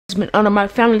been under my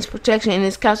family's protection in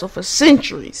this castle for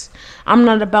centuries. I'm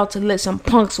not about to let some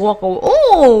punks walk away.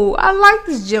 Oh, I like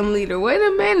this gym leader. Wait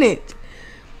a minute.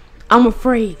 I'm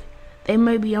afraid they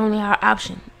may be only our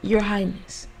option, Your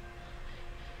Highness.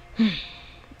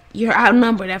 You're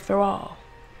outnumbered after all.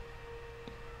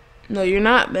 No, you're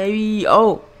not, baby.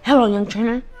 Oh, hello, young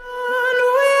trainer.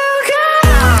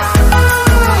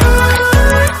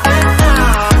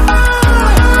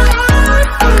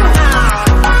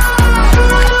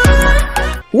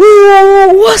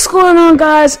 Whoa, what's going on,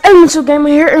 guys? Elemental Gamer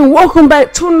here, and welcome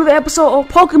back to another episode of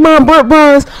Pokemon Burnt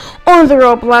Buns on the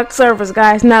Roblox servers,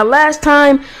 guys. Now, last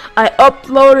time I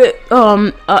uploaded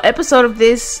an episode of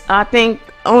this, I think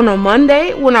on a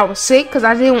Monday when I was sick, because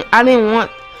I didn't want,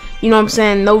 you know what I'm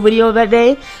saying, no video that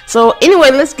day. So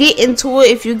anyway, let's get into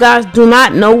it. If you guys do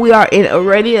not know, we are in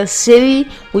Aredia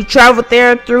City. We traveled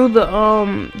there through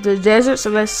the desert. So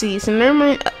let's see. It's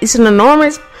an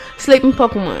enormous sleeping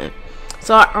Pokemon.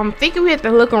 So I'm thinking we have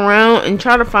to look around and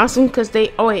try to find some, because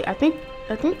they. Oh wait, I think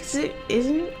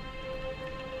isn't it?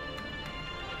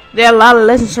 There are a lot of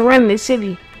legends surrounding this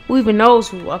city. Who even knows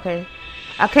who? Okay,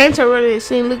 I came to Aredia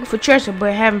City looking for treasure,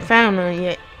 but haven't found none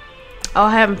yet. Oh,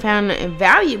 I haven't found nothing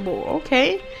valuable.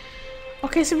 Okay,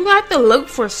 so we're gonna have to look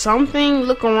for something.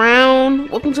 Look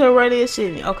around. Welcome to Aredia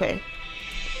City. Okay.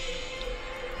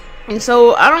 And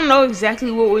so I don't know exactly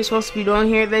what we're supposed to be doing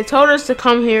here. They told us to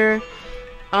come here.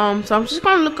 So I'm just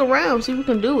gonna look around, see what we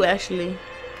can do. Actually,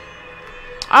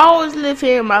 I always live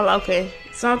here in my life. Okay,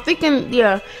 so I'm thinking,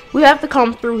 yeah, we have to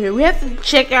come through here. We have to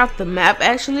check out the map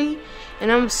actually,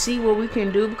 and I'm gonna see what we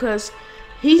can do, because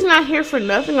he's not here for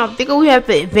nothing. I'm thinking we have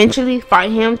to eventually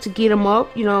fight him to get him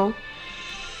up, you know.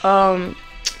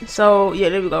 So yeah,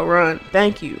 there we go. Run.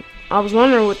 Thank you. I was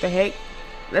wondering what the heck.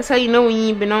 That's how you know when you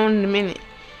ain't been on in a minute.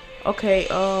 Okay.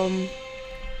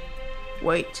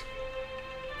 Wait.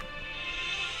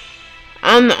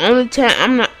 I'm only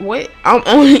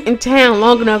in town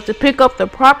long enough to pick up the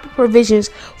proper provisions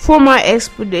for my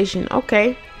expedition.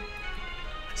 Okay.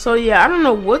 So yeah, I don't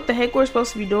know what the heck we're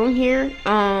supposed to be doing here.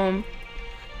 I'm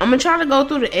gonna try to go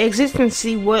through the exits and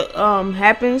see what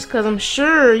happens, because I'm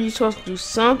sure you're supposed to do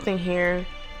something here.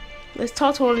 Let's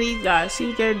talk to one of these guys, see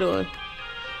what they're doing.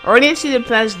 Already see the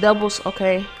palace doubles.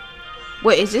 Okay.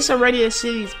 Wait, is this already a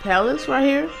city's palace right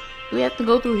here? We have to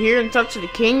go through here and talk to the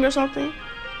king or something?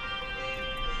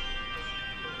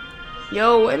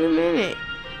 Yo, wait a minute.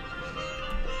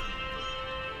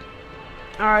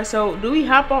 Alright, so do we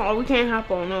hop on, or we can't hop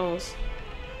on those?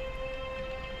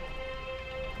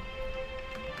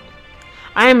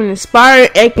 I am an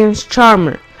inspired Ekans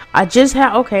charmer. I just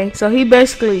have, okay, so he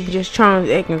basically just charms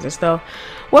Ekans and stuff.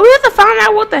 Well, we have to find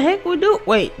out what the heck we do.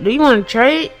 Wait, do you want to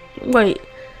trade? Wait,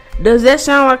 does that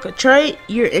sound like a trade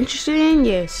you're interested in?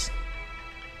 Yes.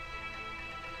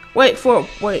 Wait.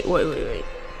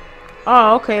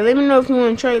 Oh, okay. Let me know if you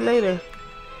want to trade later.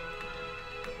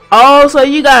 Oh, so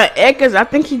you got Ekans. I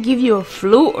think he give you a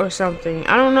flute or something.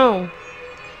 I don't know.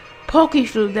 Poke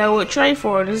flute that would trade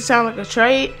for. Does it sound like a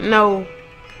trade? No.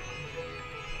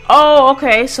 Oh,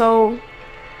 okay. So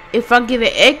if I get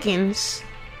an Ekans,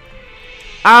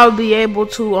 I'll be able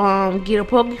to get a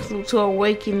Poke flute to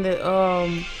awaken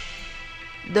the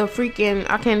freaking,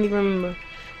 I can't even remember.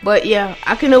 But yeah,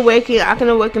 I can awaken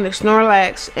the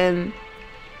Snorlax, and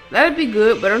that'd be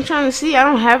good. But I'm trying to see. I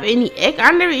don't have any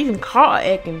I never even caught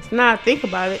Ekans. Now I think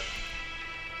about it,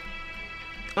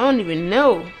 I don't even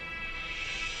know.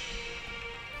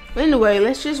 But anyway,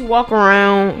 let's just walk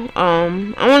around.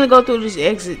 I want to go through this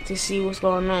exit to see what's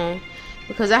going on,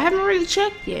 because I haven't really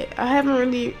checked yet. I haven't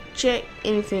really checked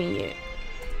anything yet.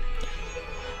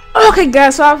 Okay,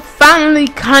 guys, so I finally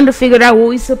kind of figured out what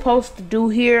we're supposed to do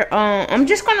here. I'm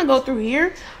just gonna go through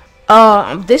here.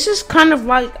 This is kind of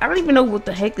like, I don't even know what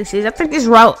the heck this is. I think it's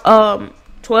Route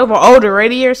 12 or older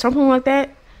Aredia or something like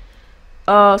that.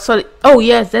 Oh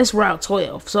yes, that's Route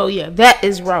 12. So yeah, that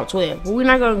is Route 12. But we're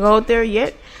not gonna go there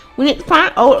yet. We need to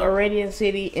find old Aredia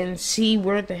City and see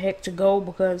where the heck to go,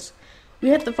 because we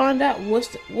have to find out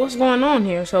what's going on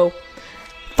here. So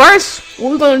first,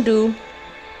 what we're gonna do,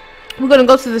 we're gonna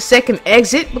go to the second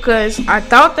exit, because I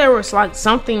thought there was like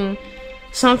something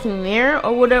there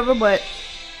or whatever, but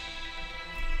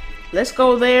let's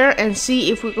go there and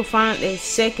see if we can find a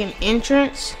second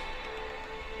entrance.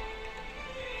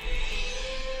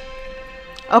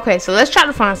 Okay, so let's try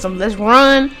to find some. Let's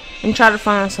run and try to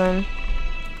find some.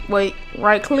 Wait,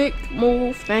 right click,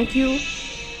 move, thank you.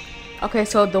 Okay,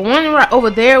 so the one right over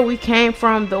there we came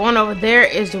from, the one over there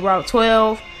is the Route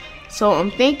 12. So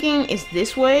I'm thinking it's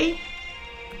this way,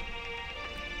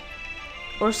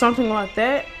 or something like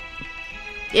that.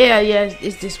 Yeah,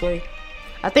 it's this way.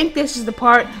 I think this is the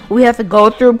part we have to go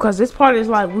through, because this part is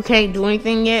like we can't do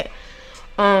anything yet.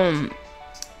 And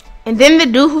then the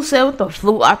dude who said with the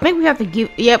flu, I think we have to give.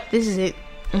 Yep, this is it.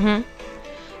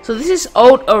 So this is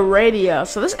old Aredia.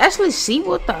 So let's actually see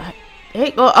what the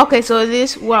heck. Oh, okay, so it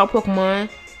is wild Pokemon.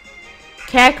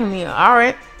 Cacomia. All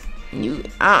right.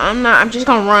 I'm just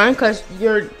gonna run because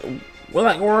we're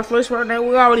like worthless right now.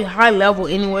 We're already high level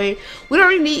anyway. We don't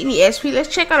really need any SP. Let's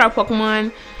check out our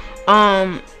Pokemon.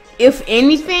 If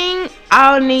anything,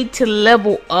 I'll need to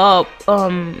level up.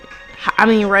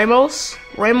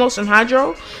 Ramos and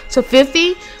Hydro to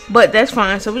 50, but that's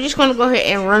fine. So we're just gonna go ahead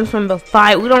and run from the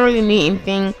fight. We don't really need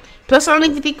anything. Plus, I don't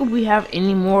even think we have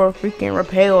any more freaking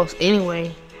repels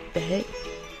anyway. The heck?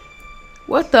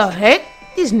 What the heck?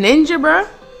 This ninja, bruh.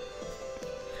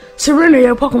 Surrender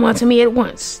your Pokemon to me at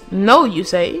once. No, you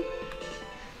say.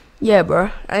 Yeah,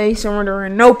 bruh. I ain't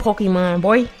surrendering no Pokemon,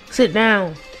 boy. Sit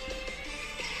down.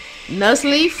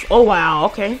 Nuzleaf. Oh wow.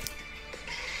 Okay.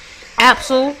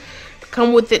 Absol.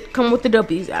 Come with it. Come with the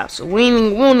W's, Absol.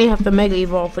 We won't even have to Mega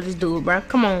Evolve for this dude, bruh.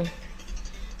 Come on.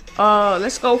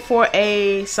 Let's go for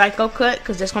a Psycho Cut,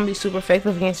 because that's gonna be super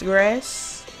effective against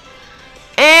grass.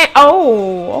 And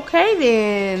oh, okay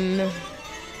then.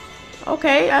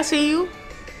 Okay, I see you.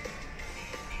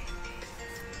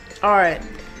 Alright,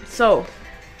 so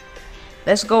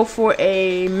let's go for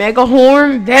a Mega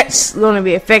Horn. That's gonna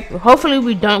be effective. Hopefully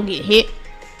we don't get hit.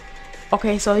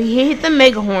 Okay, so he hit the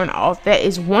Mega Horn off. That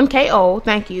is 1 KO.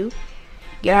 Thank you.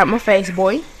 Get out my face,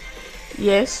 boy.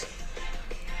 Yes.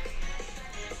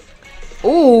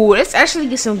 Ooh, let's actually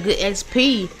get some good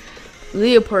XP.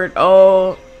 Leopard.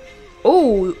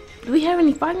 Ooh, do we have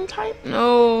any fighting type?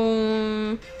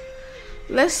 No.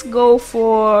 Let's go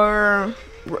for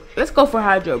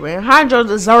Hydro, man. Hydro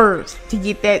deserves to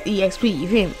get that EXP, you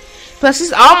feel me? Plus,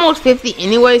 it's almost 50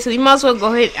 anyway, so we might as well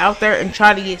go ahead out there and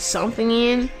try to get something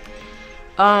in.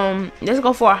 Let's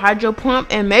go for a Hydro Pump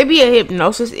and maybe a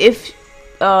Hypnosis if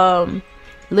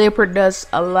Leopard does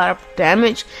a lot of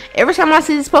damage. Every time I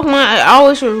see this Pokemon, it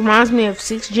always reminds me of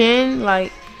 6th Gen.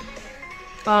 Like,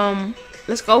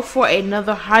 let's go for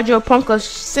another Hydro Pump, because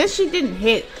since she didn't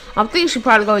hit, I'm thinking she's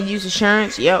probably gonna use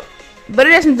Assurance. Yep. But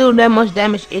it doesn't do that much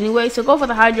damage anyway, so go for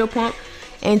the Hydro Pump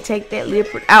and take that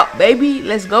Leopard out, baby.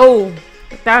 Let's go.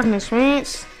 1,000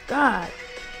 experience. God.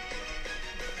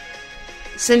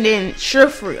 Send in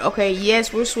Shiftry. Okay,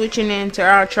 yes, we're switching into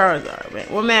our Charizard, man.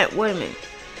 Wait a minute.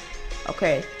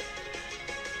 Okay.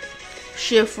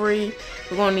 Shiftry.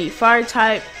 We're gonna need Fire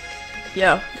type.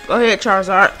 Yeah, go ahead,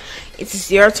 Charizard. It's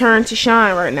your turn to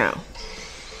shine right now.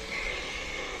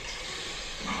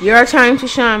 Your time to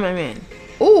shine, my man.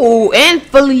 Ooh, and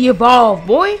fully evolved,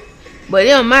 boy. But it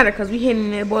don't matter, because we hitting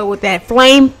that boy with that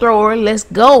flamethrower. Let's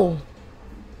go.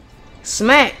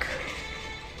 Smack.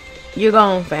 You're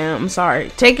gone, fam. I'm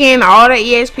sorry. Take in all that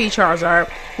EXP, Charizard.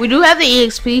 We do have the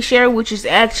EXP share, which is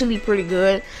actually pretty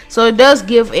good. So it does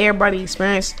give everybody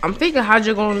experience. I'm thinking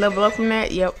Hydra gonna level up from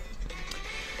that. Yep.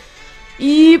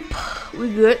 Yep.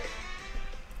 We good.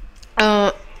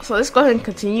 So let's go ahead and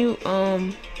continue.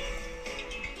 I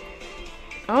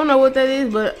don't know what that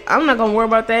is, but I'm not gonna worry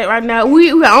about that right now. I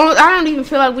don't even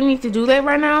feel like we need to do that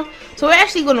right now. So we're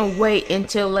actually gonna wait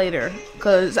until later,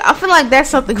 because I feel like that's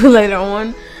something for later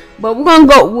on. But we're gonna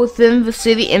go within the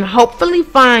city and hopefully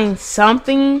find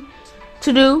something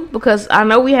to do, because I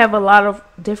know we have a lot of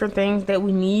different things that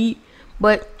we need.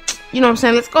 But you know what I'm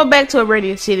saying? Let's go back to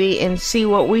Aredia City and see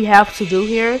what we have to do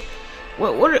here.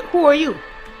 Who are you?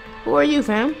 Who are you,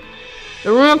 fam?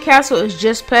 The ruined castle is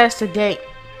just past the gate.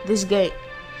 This gate.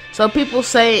 So people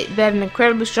say that an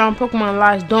incredibly strong Pokemon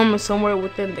lies dormant somewhere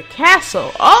within the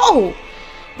castle. Oh!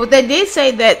 But they did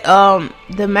say that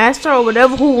the master or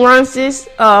whatever who runs this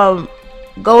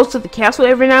goes to the castle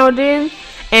every now and then,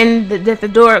 and that the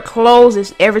door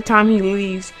closes every time he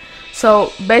leaves.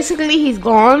 So basically he's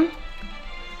gone.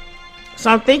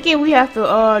 So I'm thinking we have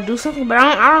to do something, but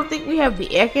I don't think we have the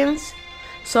Ekans.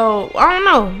 So I don't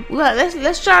know.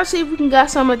 Let's try to see if we can get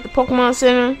some at the Pokemon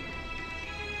Center.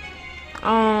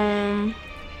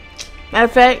 Matter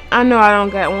of fact, I know I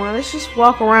don't got one. Let's just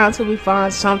walk around till we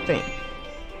find something.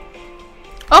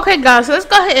 Okay, guys, so let's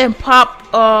go ahead and pop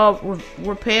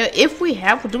repel if we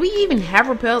have. Do we even have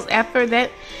repels after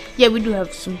that? Yeah, we do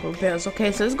have some repels.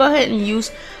 Okay, so let's go ahead and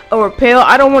use a repel.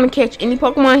 I don't want to catch any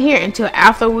Pokemon here until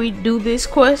after we do this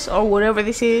quest or whatever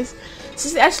this is. So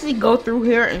let's actually go through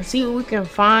here and see what we can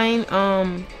find.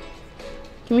 Can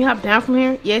we hop down from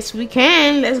here? Yes, we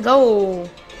can. Let's go.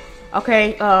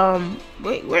 Okay,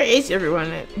 wait, where is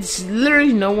everyone at? There's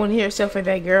literally no one here except for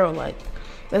that girl. Like,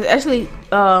 let's actually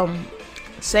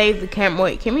save the camp.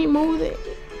 Wait, can we move it?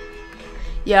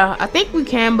 Yeah, I think we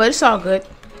can, but it's all good.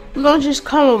 we're gonna just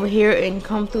come over here and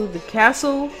come through the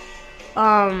castle.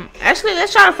 Actually,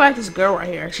 let's try to fight this girl right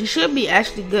here. She should be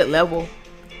actually good level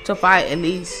to fight at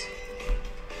least.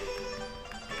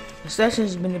 The session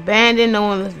has been abandoned. No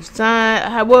one left inside.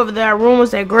 However, there are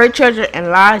rumors that great treasure and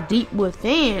lies deep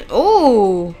within.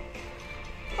 Ooh.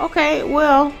 Okay,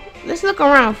 well, let's look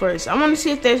around first. I want to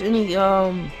see if there's any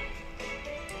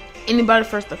anybody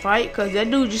first to fight, cause that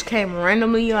dude just came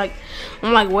randomly. Like,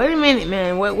 I'm like, wait a minute,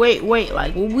 man. Wait.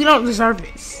 Like, we don't deserve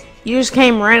this. You just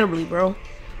came randomly, bro.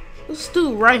 This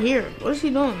dude right here. What is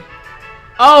he doing?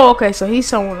 Oh, okay. So he's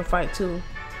someone to fight too.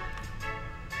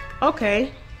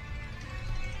 Okay.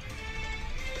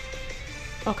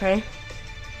 Okay.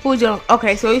 Who's young?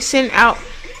 Okay, so he's sent out.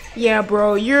 Yeah,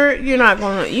 bro, you're not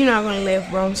gonna live,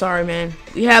 bro. I'm sorry, man.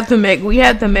 We have to make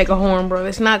a horn, bro.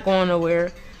 It's not going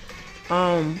nowhere.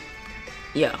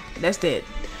 Yeah, that's it.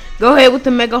 Go ahead with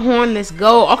the mega horn. Let's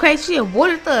go. Okay, she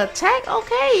avoided the attack.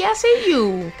 Okay, I see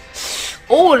you.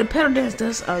 Oh, the pedal dance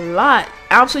does a lot.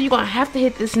 Also, you're gonna have to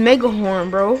hit this mega horn,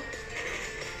 bro.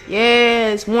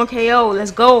 Yes, 1 KO.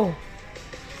 Let's go.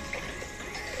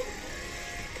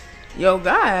 Yo,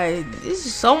 guys, this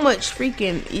is so much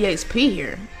freaking EXP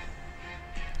here.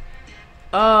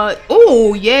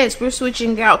 Oh, yes, we're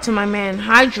switching out to my man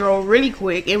Hydro really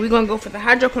quick, and we're gonna go for the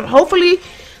Hydro Pump. Hopefully,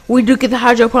 we do get the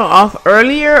Hydro Pump off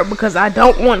earlier, because I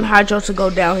don't want Hydro to go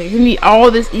down here. He need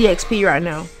all this EXP right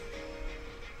now.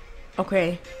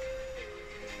 Okay.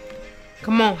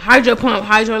 Come on, Hydro Pump,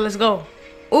 Hydro, let's go.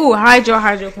 Ooh,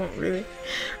 Hydro Pump,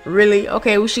 really?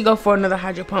 Okay, we should go for another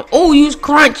Hydro Pump. Oh, use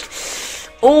Crunch.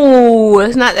 Oh,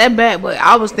 it's not that bad, but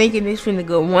I was thinking this finna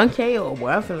go 1 KO, boy.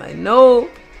 I feel like, no,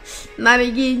 not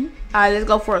again. Alright, let's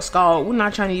go for a Scald. We're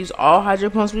not trying to use all Hydro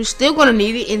Pumps. We're still gonna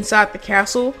need it inside the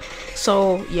castle.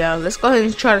 So, yeah, let's go ahead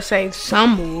and try to save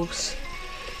some moves.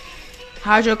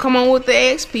 Hydro, come on with the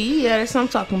XP. Yeah, that's what I'm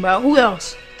talking about. Who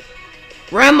else?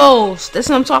 Ramos. That's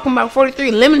what I'm talking about.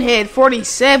 43. Lemonhead,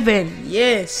 47.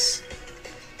 Yes.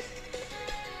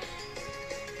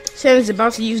 Shannon's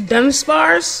about to use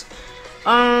Dunsparce.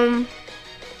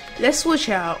 Let's switch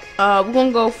out. We're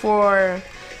gonna go for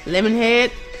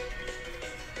Lemonhead.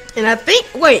 And I think,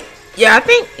 I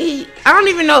don't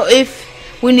even know if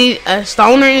we need a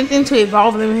stone or anything to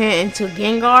evolve Lemonhead into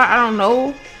Gengar. I don't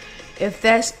know if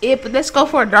that's it, but let's go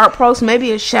for a Dark Pulse,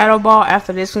 maybe a Shadow Ball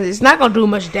after this one. It's not gonna do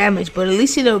much damage, but at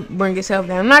least it'll bring itself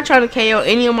down. I'm not trying to KO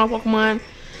any of my Pokemon.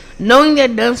 Knowing that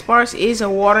Dunsparce is a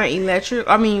water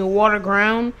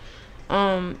ground,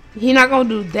 he's not gonna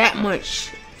do that much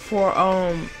for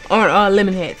on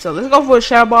Lemonhead. So let's go for a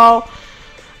Shadow Ball.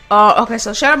 Okay,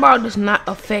 so Shadow Ball does not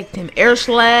affect him. Air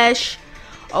Slash.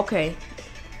 Okay.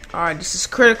 Alright, this is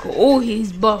critical. Oh,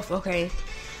 he's buff. Okay.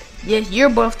 Yes, you're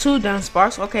buff too,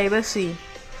 Dunsparce. Okay, let's see.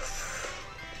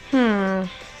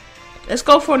 Let's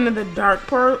go for another Dark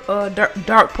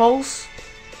Pulse.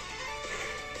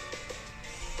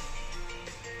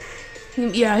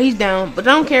 Yeah, he's down, but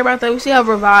I don't care about that. We still have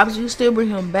revives. We still bring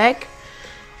him back.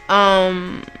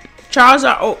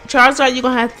 Charizard, you're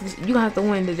gonna have to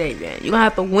win the day, man. You're gonna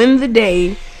have to win the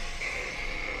day.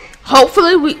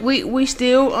 Hopefully, we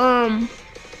still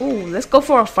Ooh, let's go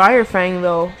for a Fire Fang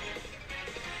though.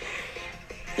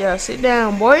 Yeah, sit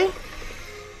down, boy.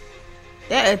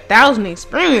 That 1,000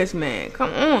 experience, man.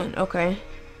 Come on, okay.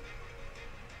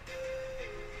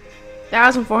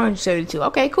 1,472.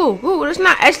 Okay, cool. That's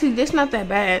not that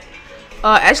bad.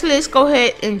 Actually, let's go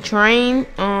ahead and train.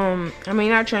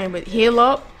 Not train, but heal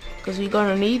up, because we're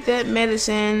gonna need that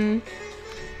medicine.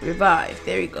 Revive.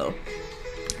 There we go.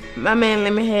 My man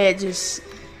Lemonhead just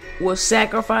was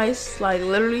sacrificed, like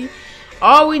literally.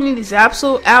 All we need is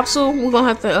Absol. We're gonna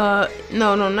have to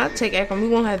no, not take Akron. We're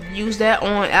gonna have to use that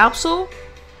on Absol.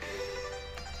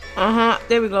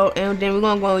 There we go. And then we're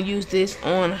gonna go use this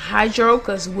on Hydro,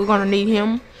 because we're gonna need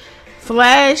him.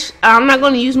 Flash. I'm not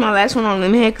gonna use my last one on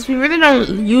Lemonhead, because we really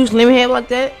don't use Lemonhead like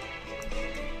that.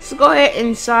 So go ahead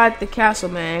inside the castle,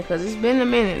 man, because it's been a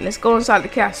minute. Let's go inside the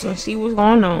castle and see what's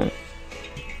going on.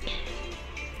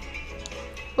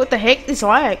 What the heck is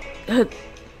lag?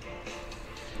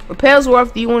 Repels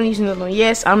Worth, do you want to use another one?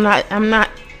 Yes, I'm not.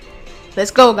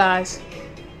 Let's go, guys.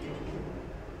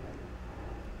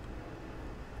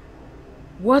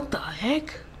 What the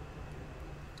heck?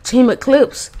 Team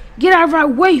Eclipse. Get out of our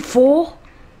way, fool.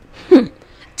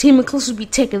 Team Eclipse will be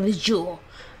taking this jewel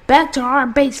back to our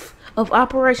base of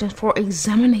operations for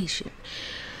examination.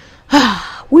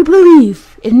 We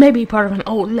believe it may be part of an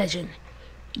old legend.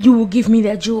 You will give me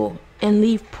that jewel and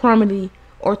leave permanently,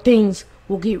 or things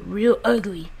will get real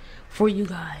ugly for you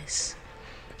guys.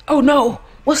 Oh no,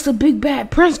 what's the big bad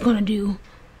prince gonna do?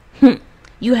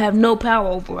 You have no power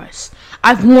over us.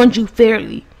 I've warned you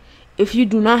fairly. If you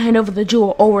do not hand over the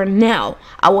jewel over now,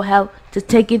 I will have to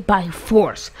take it by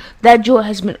force. That jewel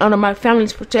has been under my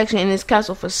family's protection in this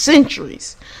castle for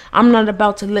centuries. I'm not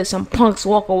about to let some punks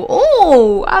walk over.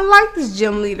 Oh, I like this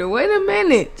gym leader. Wait a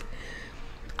minute.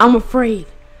 I'm afraid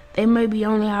they may be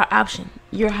only our option,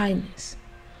 Your Highness.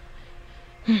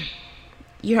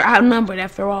 You're outnumbered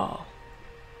after all.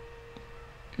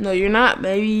 No, you're not,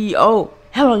 baby. Oh,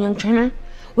 hello, young trainer.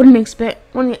 What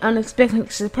an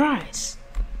unexpected surprise.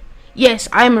 Yes,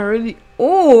 I'm a really...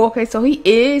 Oh, okay, so he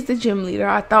is the gym leader.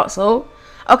 I thought so.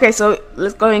 Okay, so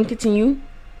let's go ahead and continue.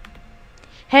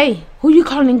 Hey, who you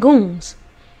calling goons?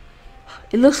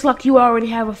 It looks like you already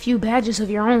have a few badges of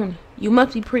your own. You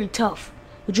must be pretty tough.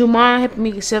 Would you mind helping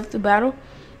me accept the battle?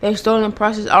 They've stolen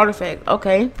process artifact.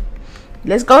 Okay.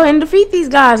 Let's go ahead and defeat these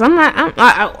guys.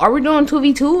 Are we doing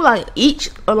 2v2? Like, each?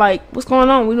 Or like, what's going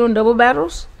on? We doing double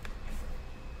battles?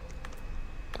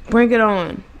 Bring it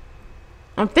on.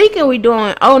 I'm thinking we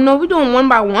doing... Oh, no, we doing 1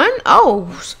 by 1?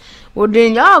 Oh, well,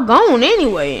 then y'all gone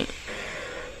anyway.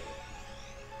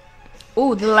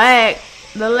 Ooh, the lag.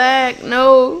 The lag.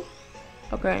 No.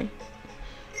 Okay.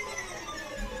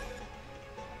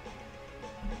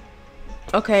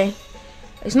 Okay.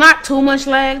 It's not too much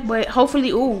lag, but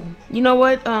hopefully... Ooh, you know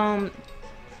what? No,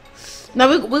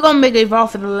 we're going to make it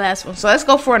evolve for the last one. So let's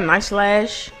go for a nice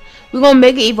slash. We're going to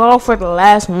make it evolve for the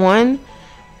last one.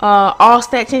 All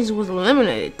stat changes was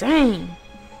eliminated. Dang.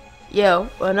 Yo,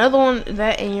 another one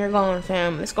that and you're going,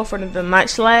 fam. Let's go for the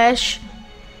night slash.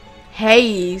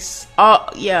 Haze. Oh,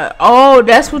 yeah. Oh,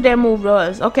 that's what that move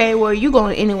does. Okay, well, you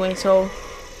going anyway, so.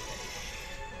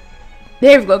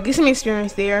 There we go. Get some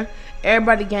experience there.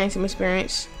 Everybody gain some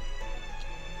experience.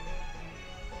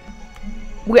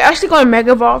 We're actually going to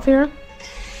Mega Evolve here.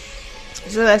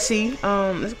 So let's see.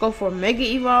 Let's go for Mega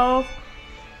Evolve.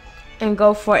 And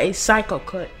go for a Psycho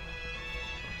Cut.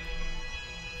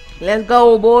 Let's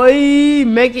go, boy.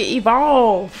 Make it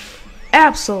evolve.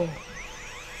 Absol.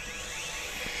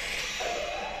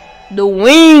 The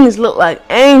wings look like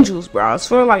angels, bro. It's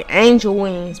sort of like angel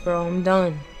wings, bro. I'm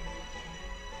done.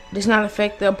 Does not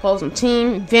affect the opposing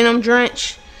team. Venom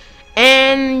Drench.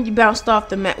 And you bounced off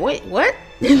the mat. Wait, what?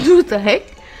 What the heck?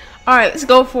 Alright, let's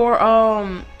go for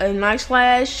a Night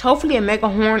Slash. Hopefully a Mega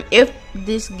Horn if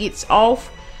this gets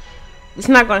off. It's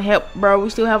not gonna help, bro. We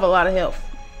still have a lot of health.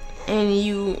 And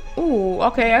you... Ooh,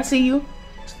 okay, I see you.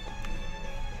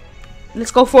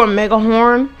 Let's go for a Mega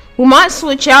Horn. We might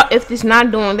switch out if it's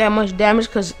not doing that much damage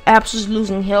because Apps is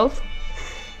losing health.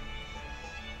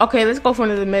 Okay, let's go for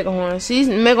another Mega Horn. See,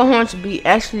 Mega Horns will be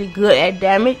actually good at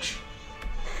damage.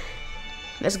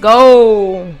 Let's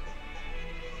go.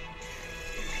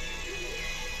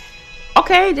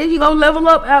 Okay, there you go. Level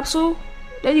up, Absol.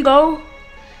 There you go.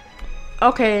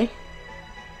 Okay.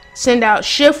 Send out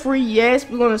Shiftry. Yes,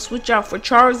 we're going to switch out for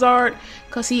Charizard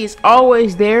because he is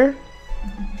always there.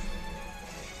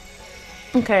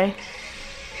 Okay.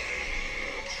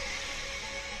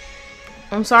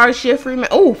 I'm sorry, Shiftry, man.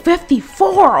 Oh,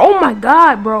 54. Oh, my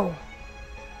God, bro.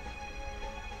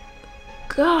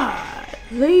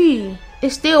 Golly.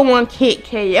 It's still one kick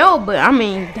KO, but I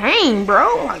mean, dang,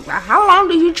 bro. Like, how long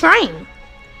did you train?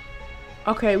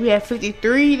 Okay, we have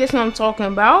 53. That's what I'm talking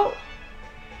about.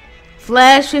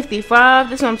 Flash 55.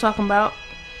 That's what I'm talking about.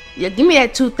 Yeah, give me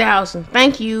that 2,000.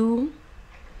 Thank you.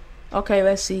 Okay,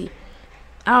 let's see.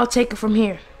 I'll take it from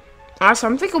here. Alright, so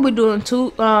I'm thinking we're doing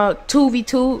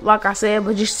 2v2, like I said,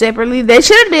 but just separately. They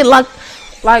should have did like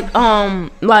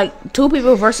 2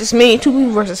 people versus me, 2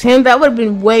 people versus him. That would have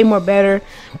been way more better.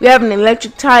 We have an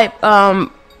electric type.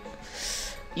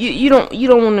 You don't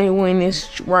want to win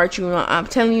this, right? I'm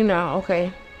telling you now.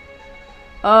 Okay.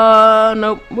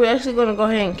 Nope. We're actually gonna go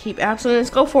ahead and keep absent. Let's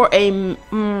go for a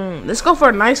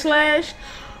Night Slash.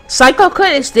 Psycho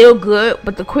Cut is still good,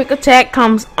 but the quick attack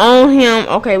comes on him.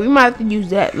 Okay, we might have to use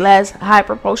that last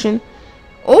Hyper Potion.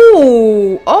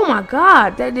 Oh my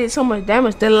God, that did so much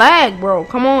damage. The lag, bro.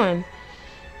 Come on.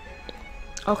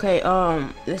 Okay,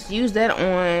 let's use that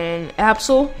on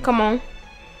Absol. Come on.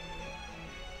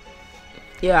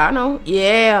 Yeah, I know.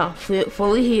 Yeah,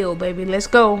 fully healed, baby. Let's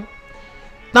go.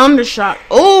 Thunder Shock.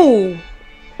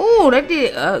 Oh, that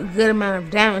did a good amount of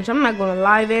damage. I'm not gonna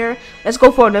lie there. Let's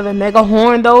go for another Mega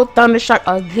Horn though. Thunder Shock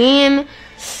again.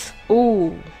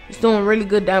 Ooh, it's doing really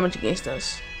good damage against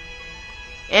us.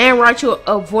 And Raichu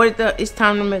avoided the. It's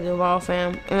time to Mega Evolve,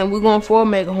 fam. And we're going for a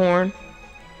Mega Horn.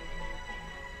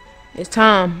 It's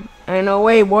time. Ain't no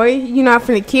way, boy. You're not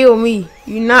finna kill me.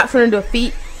 You're not finna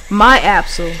defeat my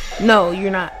Absol. No, you're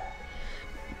not.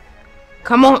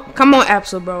 Come on,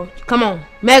 Absol, bro. Come on,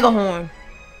 Mega Horn.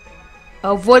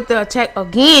 Avoid the attack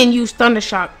again. Use Thunder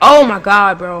Shock. Oh my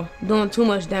god, bro. Doing too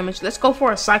much damage. Let's go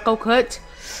for a Psycho Cut.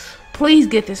 Please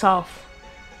get this off.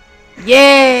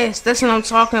 Yes, that's what I'm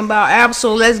talking about.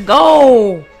 Absol, let's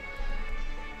go.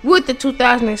 With the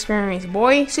 2000 experience,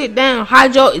 boy. Sit down.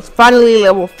 Hydro is finally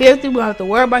level 50. We don't have to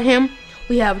worry about him.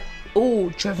 We have,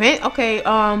 Trevent. Okay,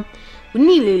 we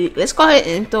need it. Let's go ahead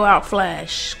and throw out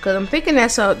Flash. Because I'm thinking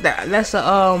that's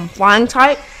a flying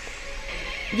type.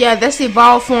 Yeah, that's the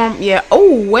evolved form. Yeah.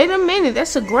 Oh, wait a minute.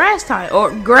 That's a grass type.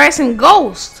 Or grass and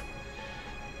ghost.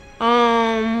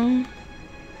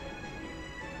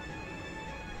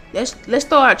 Let's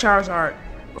throw out Charizard.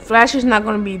 Flash is not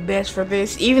going to be best for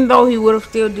this. Even though he would have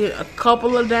still did a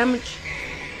couple of damage.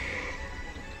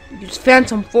 Use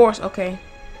Phantom Force. Okay.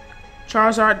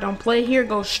 Charizard, don't play here.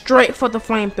 Go straight for the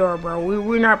flamethrower, bro.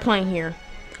 We're not playing here.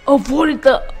 Avoided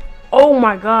the... Oh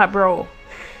my god, bro.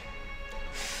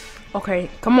 Okay,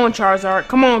 come on, Charizard.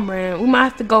 Come on, Brand. We might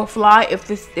have to go fly if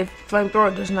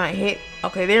flamethrower does not hit.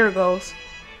 Okay, there it goes.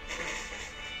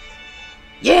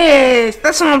 Yes,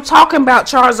 that's what I'm talking about,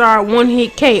 Charizard. One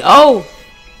hit KO.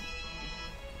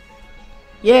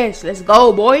 Yes, let's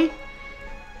go, boy.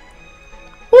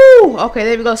 Woo! Okay,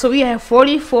 there we go. So we have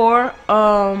 44.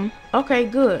 Okay,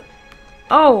 good.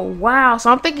 Oh, wow. So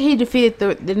I'm thinking he defeated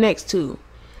the next two.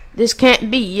 This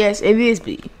can't be. Yes, it is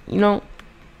B. You know?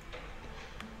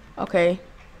 Okay.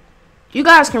 You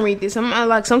guys can read this. I'm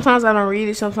like, sometimes I don't read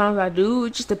it. Sometimes I do.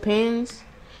 It just depends.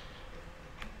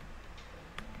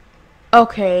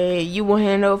 Okay, you will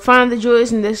handle find the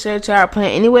jewels in this to our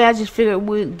plan. Anyway, I just figured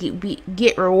we'd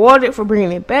get rewarded for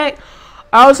bringing it back.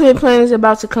 Our ultimate plan is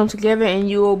about to come together, and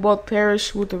you will both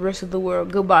perish with the rest of the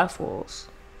world. Goodbye, fools.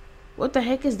 What the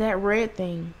heck is that red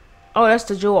thing? Oh, that's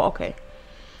the jewel. Okay.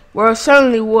 Well, it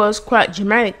certainly was quite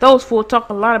dramatic. Those fools talk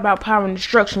a lot about power and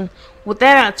destruction. With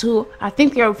that attitude, I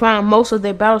think they'll find most of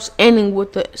their battles ending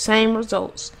with the same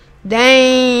results.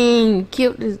 Dang,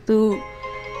 killed this dude.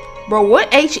 Bro,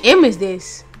 what HM is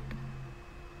this?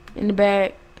 In the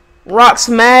bag. Rock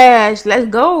Smash. Let's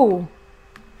go.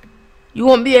 You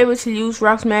won't be able to use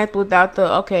Rock Smash without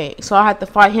the... Okay, so I have to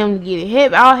fight him to get it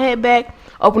hit. I'll head back.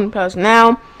 Open the palace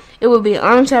now. It will be an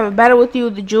honor to have a battle with you.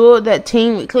 The jewel that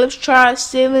Team Eclipse tried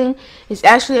stealing is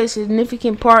actually a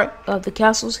significant part of the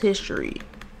castle's history.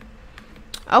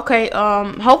 Okay,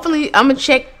 hopefully I'm gonna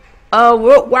check.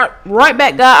 Right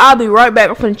back, guys. I'll be right back.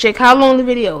 I'm gonna check how long the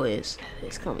video is.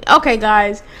 It's coming. Okay,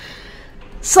 guys.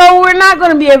 So we're not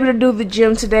gonna be able to do the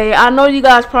gym today. I know you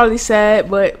guys probably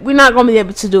sad, but we're not gonna be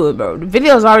able to do it, bro. The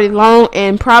video is already long,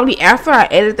 and probably after I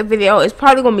edit the video, it's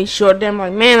probably gonna be short. Then I'm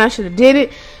like, man, I should have did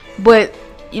it, but.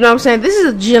 You know what I'm saying? This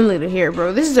is a gym leader here,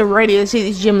 bro. This is a Radio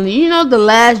City's gym leader. You know the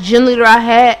last gym leader I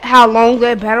had, how long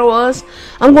that battle was?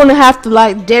 I'm going to have to,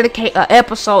 like, dedicate an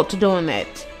episode to doing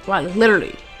that. Like,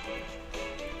 literally.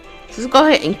 So let's go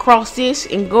ahead and cross this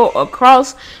and go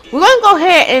across. We're going to go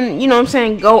ahead and, you know what I'm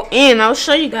saying, go in. I'll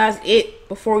show you guys it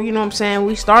before, you know what I'm saying,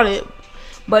 we started.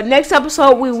 But next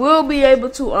episode, we will be able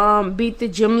to beat the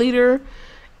gym leader.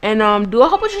 And do a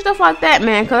whole bunch of stuff like that,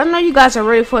 man. Because I know you guys are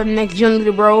ready for the next gym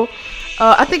leader, bro.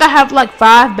 I think I have like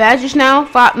 5 badges now.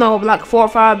 4 or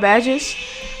 5 badges.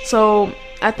 So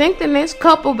I think the next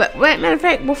couple. But matter of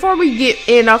fact, before we get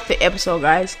in off the episode,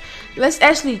 guys, let's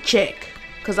actually check.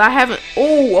 Because I haven't.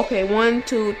 Oh, okay. 1,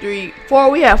 2, 3, 4.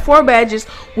 We have 4 badges.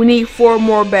 We need 4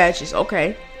 more badges.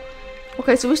 Okay.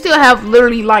 Okay, so we still have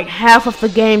literally like half of the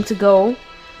game to go.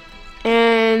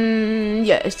 And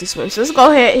yeah, it's this way. So let's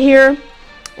go ahead here.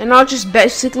 And I'll just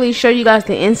basically show you guys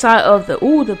the inside of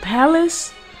the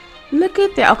palace. Look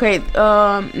at that. Okay,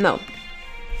 no.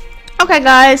 Okay,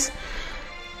 guys.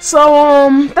 So,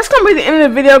 that's gonna be the end of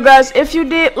the video, guys. If you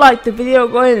did like the video,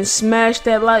 go ahead and smash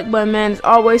that like button, man. As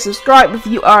always, subscribe if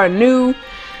you are new.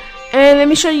 And let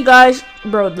me show you guys,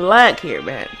 bro, the lag here,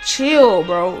 man. Chill,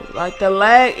 bro. Like, the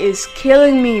lag is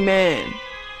killing me, man.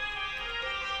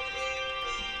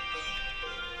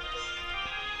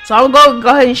 So I'm gonna go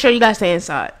ahead and show you guys the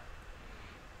inside.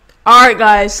 Alright,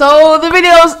 guys, so the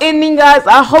video's ending, guys.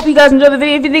 I hope you guys enjoyed the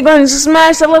video. If you did, go ahead and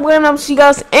smash that like button. I'll see you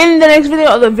guys in the next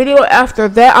video, or the video after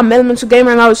that. I'm Elemental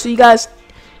Gamer, and I will see you guys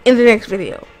in the next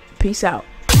video. Peace out.